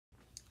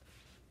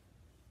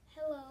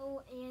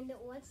And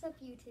what's up,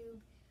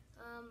 YouTube?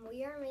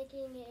 We are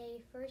making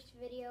a first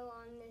video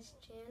on this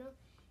channel,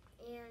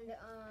 and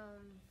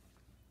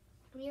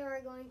we are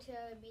going to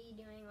be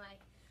doing like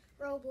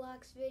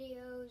Roblox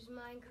videos,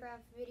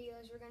 Minecraft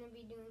videos. We're going to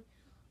be doing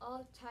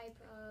all type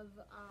of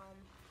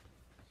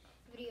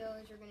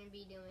videos. We're going to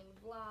be doing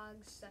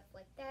vlogs, stuff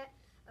like that.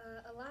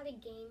 A lot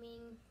of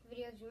gaming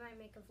videos. We might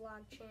make a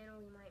vlog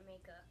channel. We might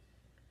make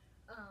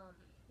a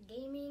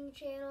gaming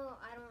channel.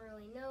 I don't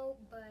really know,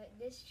 but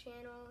this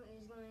channel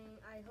is going,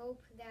 I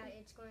hope that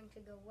it's going to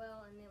go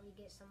well and that we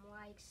get some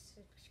likes,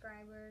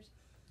 subscribers,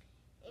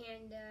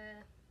 and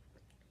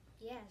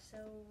yeah, so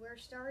we're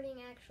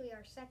starting actually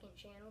our second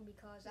channel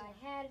because I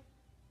had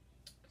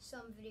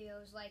some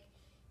videos like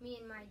me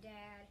and my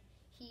dad,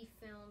 he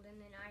filmed, and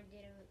then I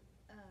did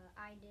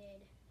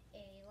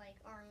a like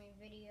army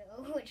video,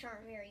 which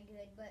aren't very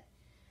good, but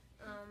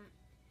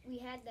we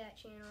had that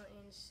channel,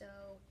 and so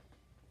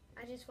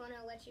I just want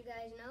to let you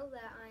guys know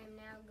that I am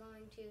now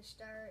going to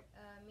start,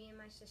 me and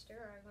my sister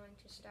are going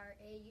to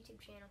start a YouTube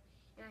channel,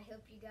 and I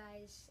hope you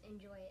guys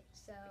enjoy it.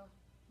 So,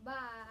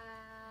 bye!